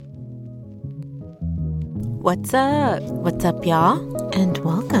What's up? What's up, y'all? And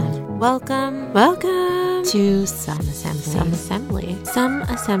welcome. Welcome To Some Assembly. Some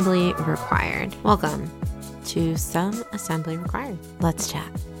assembly required. Welcome to Some Assembly Required. Let's chat.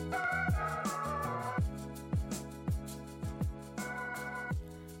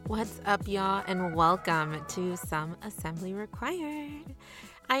 What's up, y'all? And welcome to Some Assembly Required.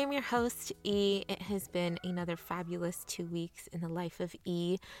 I am your host, E. It has been another fabulous 2 weeks in the life of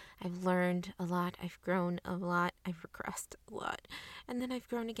E. I've learned a lot. I've grown a lot. I've regressed a lot. And then I've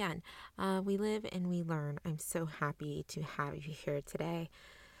grown again. We live and we learn. I'm so happy to have you here today.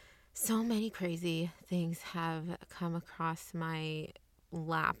 So many crazy things have come across my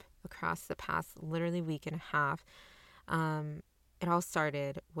lap across the past literally week and a half. It all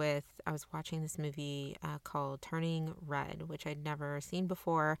started with, I was watching this movie called Turning Red, which I'd never seen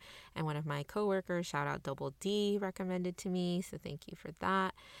before. And one of my coworkers, shout out Double D, recommended to me. So thank you for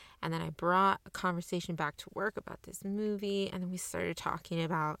that. And then I brought a conversation back to work about this movie. And then we started talking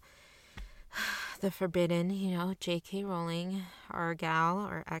about the forbidden, J.K. Rowling, our gal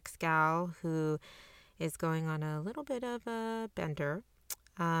or ex-gal who is going on a little bit of a bender.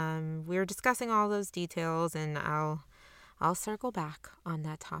 We were discussing all those details, and I'll circle back on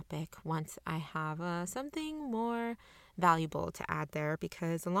that topic once I have something more valuable to add there,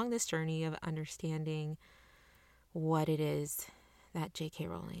 because along this journey of understanding what it is that J.K.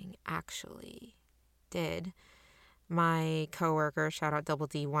 Rowling actually did, my coworker, shout out Double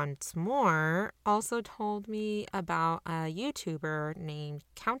D once more, also told me about a YouTuber named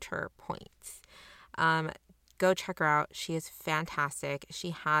Counterpoints. Go check her out. She is fantastic.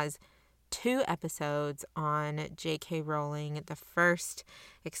 She has 2 episodes on J.K. Rowling. The first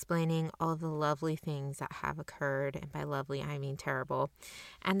explaining all of the lovely things that have occurred, and by lovely I mean terrible.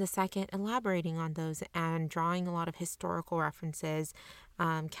 And the second elaborating on those and drawing a lot of historical references.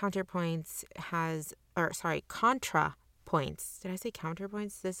 Contrapoints. Did I say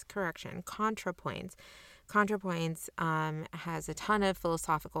counterpoints? This correction. Contrapoints. Contrapoints has a ton of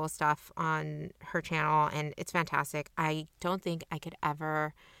philosophical stuff on her channel, and it's fantastic. I don't think I could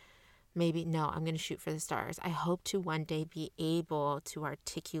ever... I'm going to shoot for the stars. I hope to one day be able to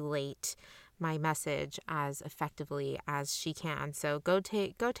articulate my message as effectively as she can. So go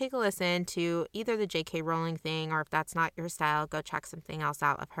take a listen to either the J.K. Rowling thing, or if that's not your style, go check something else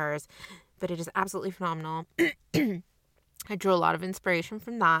out of hers. But it is absolutely phenomenal. I drew a lot of inspiration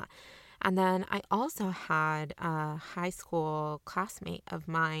from that. And then I also had a high school classmate of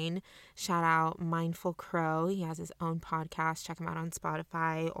mine, shout out Mindful Crow. He has his own podcast. Check him out on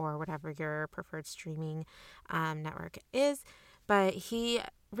Spotify or whatever your preferred streaming network is. But he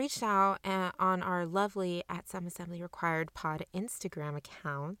reached out on our lovely at Some Assembly Required pod Instagram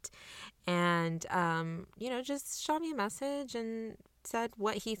account and, just shot me a message and said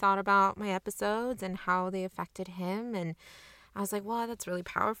what he thought about my episodes and how they affected him. And I was like, wow, that's really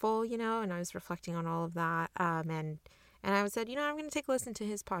powerful, and I was reflecting on all of that. And I said, I'm going to take a listen to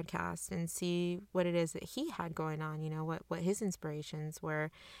his podcast and see what it is that he had going on, what his inspirations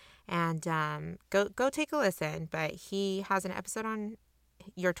were. And go take a listen. But he has an episode on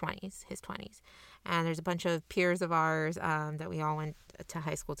his 20s. And there's a bunch of peers of ours that we all went to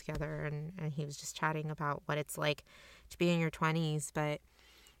high school together. And he was just chatting about what it's like to be in your 20s. But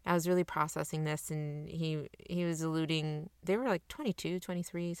I was really processing this, and he was alluding, they were like 22,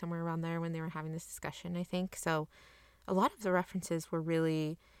 23, somewhere around there when they were having this discussion, I think. So a lot of the references were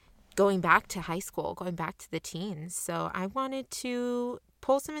really going back to high school, going back to the teens. So I wanted to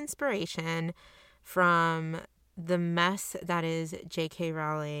pull some inspiration from the mess that is J.K.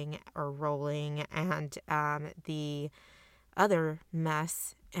 Rowling and the other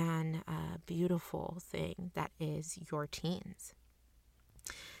mess and beautiful thing that is your teens.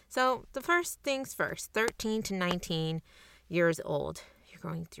 So the first things first, 13 to 19 years old, you're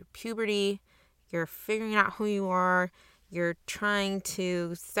going through puberty, you're figuring out who you are, you're trying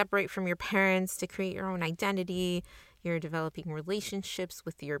to separate from your parents to create your own identity, you're developing relationships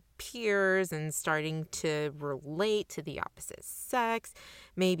with your peers and starting to relate to the opposite sex,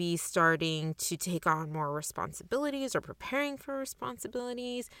 maybe starting to take on more responsibilities or preparing for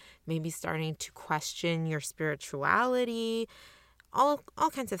responsibilities, maybe starting to question your spirituality, all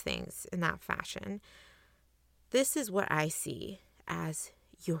kinds of things in that fashion. This is what I see as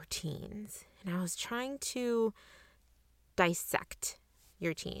your teens. And I was trying to dissect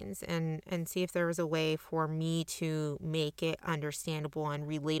your teens and see if there was a way for me to make it understandable and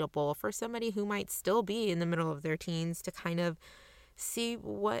relatable for somebody who might still be in the middle of their teens, to kind of see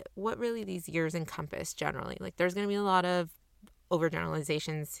what really these years encompass generally. Like, there's going to be a lot of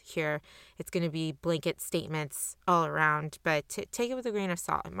overgeneralizations here. It's going to be blanket statements all around, but take it with a grain of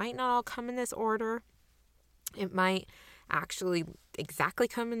salt. It might not all come in this order, It might actually exactly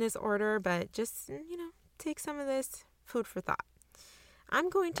come in this order, but just, take some of this food for thought. I'm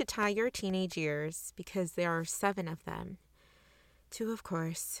going to tie your teenage years, because there are 7 of them, to, of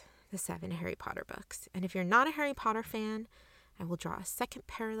course, the 7 Harry Potter books. And if you're not a Harry Potter fan, I will draw a second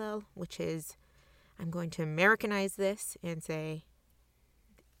parallel, which is I'm going to Americanize this and say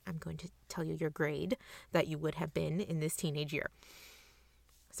I'm going to tell you your grade that you would have been in this teenage year.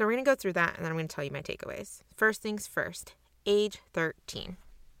 So we're going to go through that, and then I'm going to tell you my takeaways. First things first, age 13.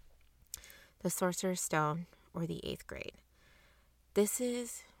 The Sorcerer's Stone, or the 8th grade. This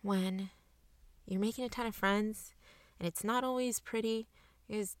is when you're making a ton of friends, and it's not always pretty.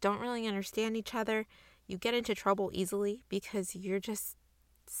 You guys don't really understand each other. You get into trouble easily because you're just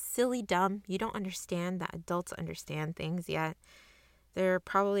silly dumb. You don't understand that adults understand things yet. There are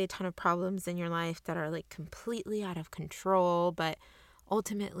probably a ton of problems in your life that are like completely out of control, but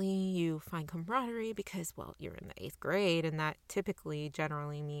ultimately you find camaraderie because, well, you're in the 8th grade, and that typically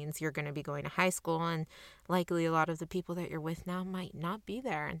generally means you're going to be going to high school, and likely a lot of the people that you're with now might not be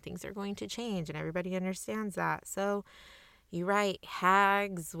there, and things are going to change, and everybody understands that. So you write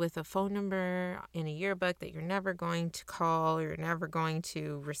hags with a phone number in a yearbook that you're never going to call, you're never going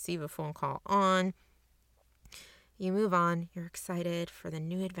to receive a phone call on. You move on, you're excited for the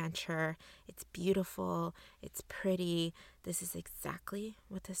new adventure. It's beautiful, it's pretty. This is exactly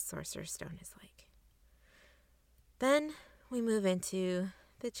what the Sorcerer's Stone is like. Then we move into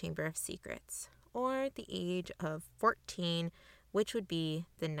the Chamber of Secrets, or the age of 14, which would be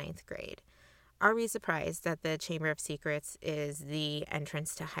the 9th grade. Are we surprised that the Chamber of Secrets is the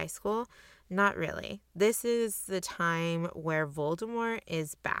entrance to high school? Not really. This is the time where Voldemort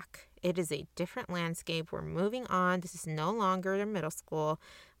is back. It is a different landscape. We're moving on. This is no longer the middle school.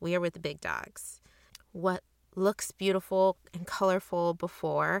 We are with the big dogs. What looks beautiful and colorful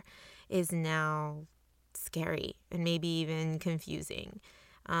before is now scary and maybe even confusing.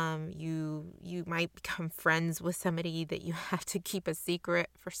 You might become friends with somebody that you have to keep a secret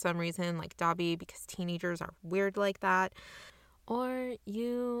for some reason, like Dobby, because teenagers are weird like that. Or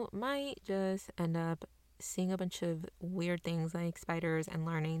you might just end up seeing a bunch of weird things like spiders and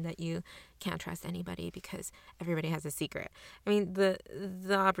learning that you can't trust anybody because everybody has a secret. I mean, the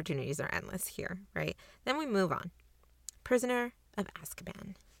opportunities are endless here, right? Then we move on. Prisoner of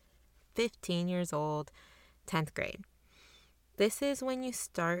Azkaban. 15 years old, 10th grade. This is when you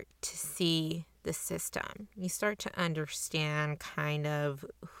start to see the system. You start to understand kind of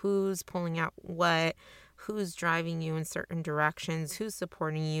who's pulling out what, who's driving you in certain directions, who's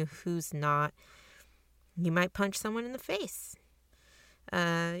supporting you, who's not. You might punch someone in the face.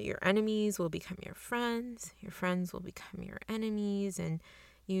 Your enemies will become your friends will become your enemies, and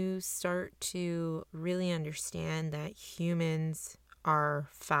you start to really understand that humans are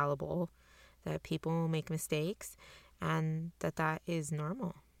fallible, that people make mistakes, and that is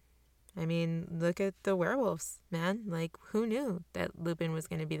normal. I mean, look at the werewolves, man. Like, who knew that Lupin was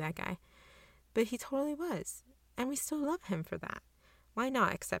going to be that guy? But he totally was. And we still love him for that. Why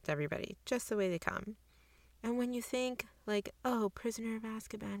not accept everybody just the way they come? And when you think, like, oh, Prisoner of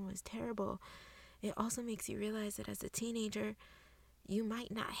Azkaban was terrible, it also makes you realize that as a teenager, you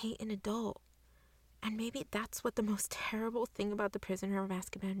might not hate an adult. And maybe that's what the most terrible thing about the Prisoner of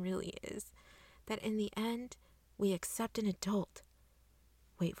Azkaban really is. That in the end, we accept an adult.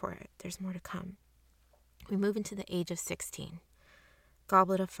 Wait for it. There's more to come. We move into the age of 16.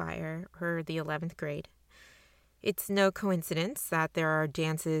 Goblet of Fire, or the 11th grade. It's no coincidence that there are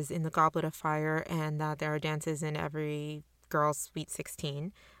dances in the Goblet of Fire and that there are dances in every girl's Sweet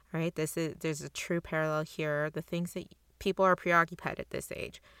 16, right? There's a true parallel here. The things that people are preoccupied at this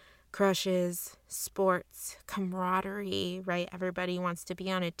age. Crushes, sports, camaraderie, right? Everybody wants to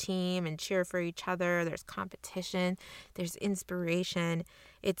be on a team and cheer for each other. There's competition, there's inspiration.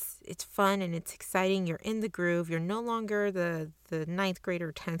 It's fun and it's exciting. You're in the groove. You're no longer the 9th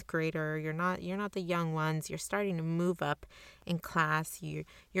grader, 10th grader. You're not the young ones. You're starting to move up in class. You're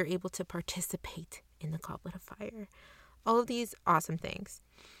able to participate in the Goblet of Fire. All of these awesome things.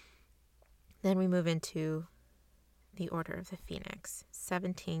 Then we move into the Order of the Phoenix,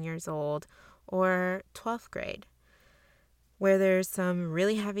 17 years old, or 12th grade, where there's some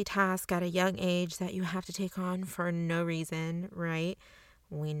really heavy task at a young age that you have to take on for no reason, right?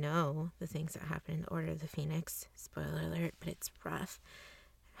 We know the things that happen in the Order of the Phoenix. Spoiler alert, but it's rough.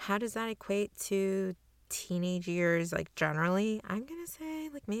 How does that equate to teenage years, like generally? I'm going to say,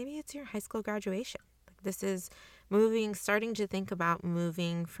 like, maybe it's your high school graduation. Like, this is starting to think about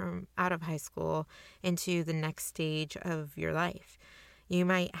moving from out of high school into the next stage of your life. You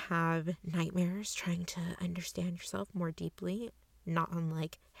might have nightmares trying to understand yourself more deeply, not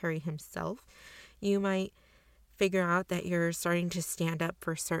unlike Harry himself. You might figure out that you're starting to stand up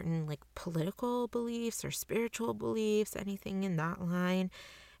for certain like political beliefs or spiritual beliefs, anything in that line.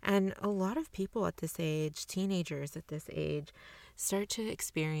 And a lot of people at this age, teenagers at this age, start to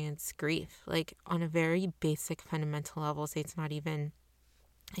experience grief, like on a very basic fundamental level. Say it's not even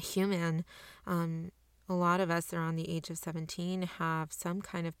a human. A lot of us around the age of 17 have some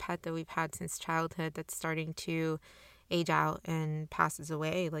kind of pet that we've had since childhood that's starting to age out and passes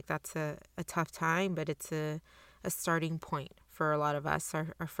away. Like that's a tough time, but it's a starting point for a lot of us,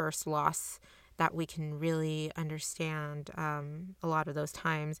 our first loss that we can really understand a lot of those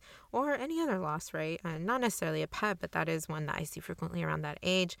times, or any other loss, right? Not necessarily a pet, but that is one that I see frequently around that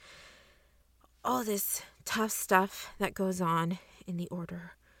age. All this tough stuff that goes on in the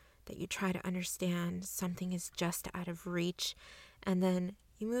order that you try to understand. Something is just out of reach. And then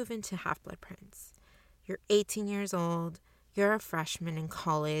you move into Half-Blood Prince. You're 18 years old. You're a freshman in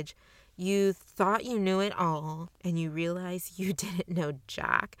college. You thought you knew it all, and you realize you didn't know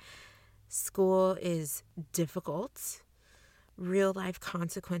jack. School is difficult. Real life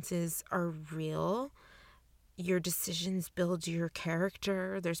consequences are real. Your decisions build your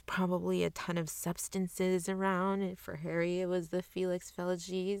character. There's probably a ton of substances around. For Harry, it was the Felix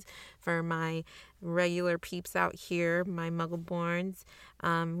Felices. For my regular peeps out here, my Muggleborns,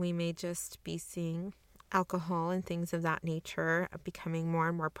 we may just be seeing alcohol and things of that nature becoming more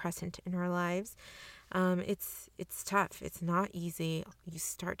and more present in our lives. It's tough. It's not easy. You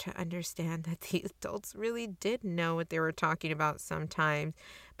start to understand that the adults really did know what they were talking about sometimes,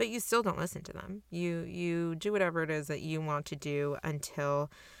 but you still don't listen to them. You do whatever it is that you want to do until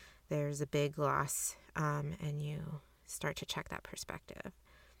there's a big loss, and you start to check that perspective.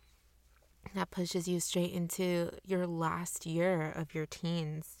 That pushes you straight into your last year of your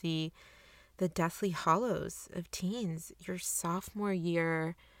teens, the deathly hollows of teens, your sophomore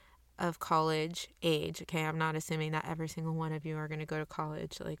year of college age. Okay, I'm not assuming that every single one of you are going to go to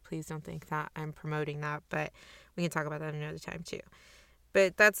college. Like, please don't think that I'm promoting that, but we can talk about that another time too.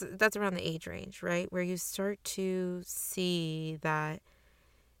 But that's around the age range, right? Where you start to see that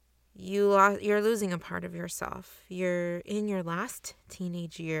you're losing a part of yourself. You're in your last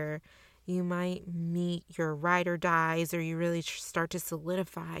teenage year. You might meet your ride or dies, or you really start to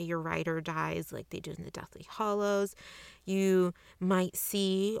solidify your ride or dies like they do in the Deathly Hollows. You might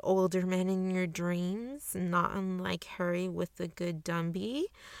see older men in your dreams, not unlike Harry with the good Dumby.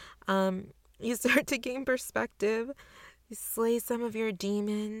 You start to gain perspective. You slay some of your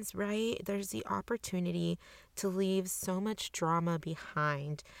demons, right? There's the opportunity to leave so much drama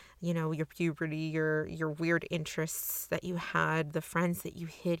behind. You know, your puberty, your weird interests that you had, the friends that you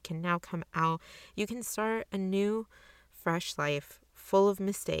hid can now come out. You can start a new, fresh life full of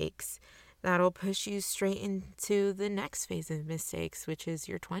mistakes that'll push you straight into the next phase of mistakes, which is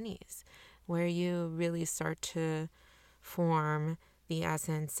your 20s, where you really start to form the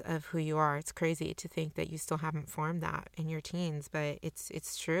essence of who you are. It's crazy to think that you still haven't formed that in your teens, but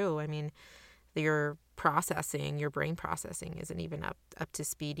it's true. I mean, your brain processing isn't even up to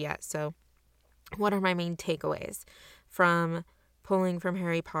speed yet. So what are my main takeaways from pulling from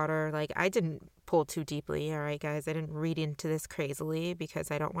Harry Potter? Like, I didn't pull too deeply, all right, guys. I didn't read into this crazily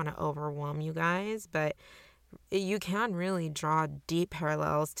because I don't want to overwhelm you guys, but you can really draw deep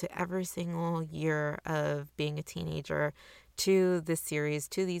parallels to every single year of being a teenager, to this series,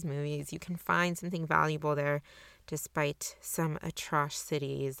 to these movies. You can find something valuable there, despite some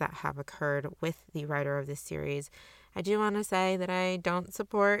atrocities that have occurred with the writer of this series. I do want to say that I don't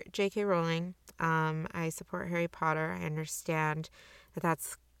support J.K. Rowling. I support Harry Potter. I understand that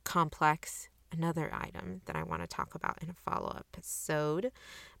that's complex. Another item that I want to talk about in a follow-up episode.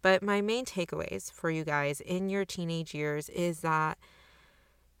 But my main takeaways for you guys in your teenage years is that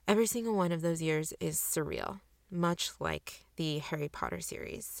every single one of those years is surreal, much like the Harry Potter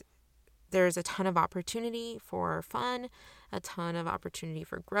series. There's a ton of opportunity for fun, a ton of opportunity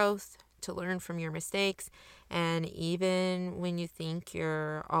for growth, to learn from your mistakes. And even when you think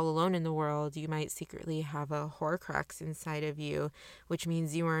you're all alone in the world, you might secretly have a Horcrux inside of you, which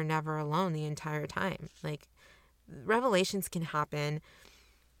means you are never alone the entire time. Like, revelations can happen.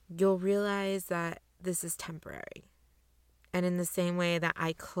 You'll realize that this is temporary. And in the same way that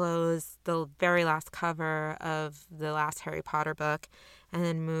I closed the very last cover of the last Harry Potter book and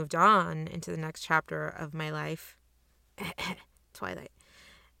then moved on into the next chapter of my life, Twilight,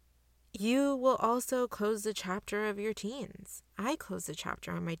 you will also close the chapter of your teens. I close the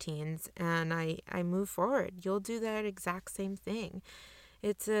chapter on my teens and I move forward. You'll do that exact same thing.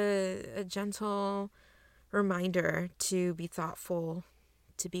 It's a gentle reminder to be thoughtful,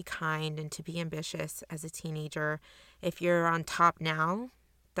 to be kind, and to be ambitious as a teenager. If you're on top now,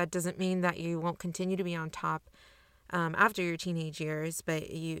 that doesn't mean that you won't continue to be on top after your teenage years, but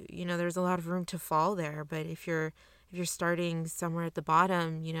you know there's a lot of room to fall there. But if you're starting somewhere at the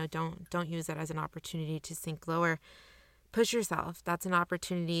bottom, don't use it as an opportunity to sink lower. Push yourself. That's an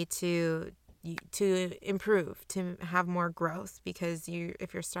opportunity to improve, to have more growth, because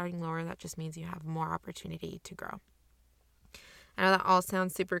if you're starting lower, that just means you have more opportunity to grow. I know that all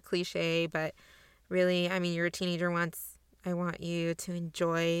sounds super cliche, but really, I mean, you're a teenager once. I want you to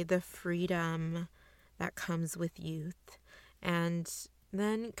enjoy the freedom that comes with youth, and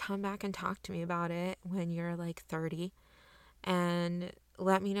then come back and talk to me about it when you're like 30, and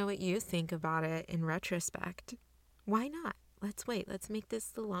let me know what you think about it in retrospect. Why not? Let's wait. Let's make this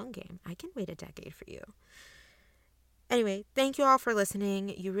the long game. I can wait a decade for you. Anyway, thank you all for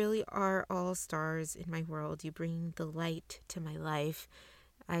listening. You really are all stars in my world. You bring the light to my life.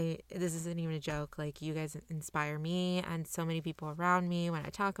 This isn't even a joke. Like, you guys inspire me and so many people around me when I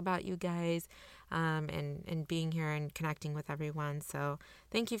talk about you guys, and being here and connecting with everyone. So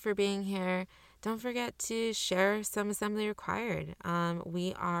thank you for being here. Don't forget to share Some Assembly Required.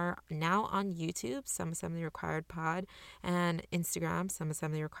 We are now on YouTube, Some Assembly Required Pod, and Instagram, Some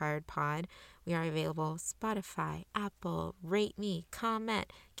Assembly Required Pod. We are available Spotify, Apple. Rate me,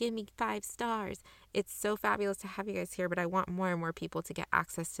 comment, give me 5 stars. It's so fabulous to have you guys here, but I want more and more people to get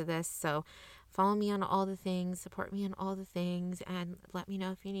access to this. So follow me on all the things, support me on all the things, and let me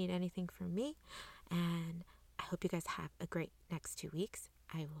know if you need anything from me. And I hope you guys have a great next 2 weeks.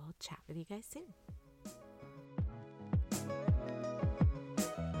 I will chat with you guys soon.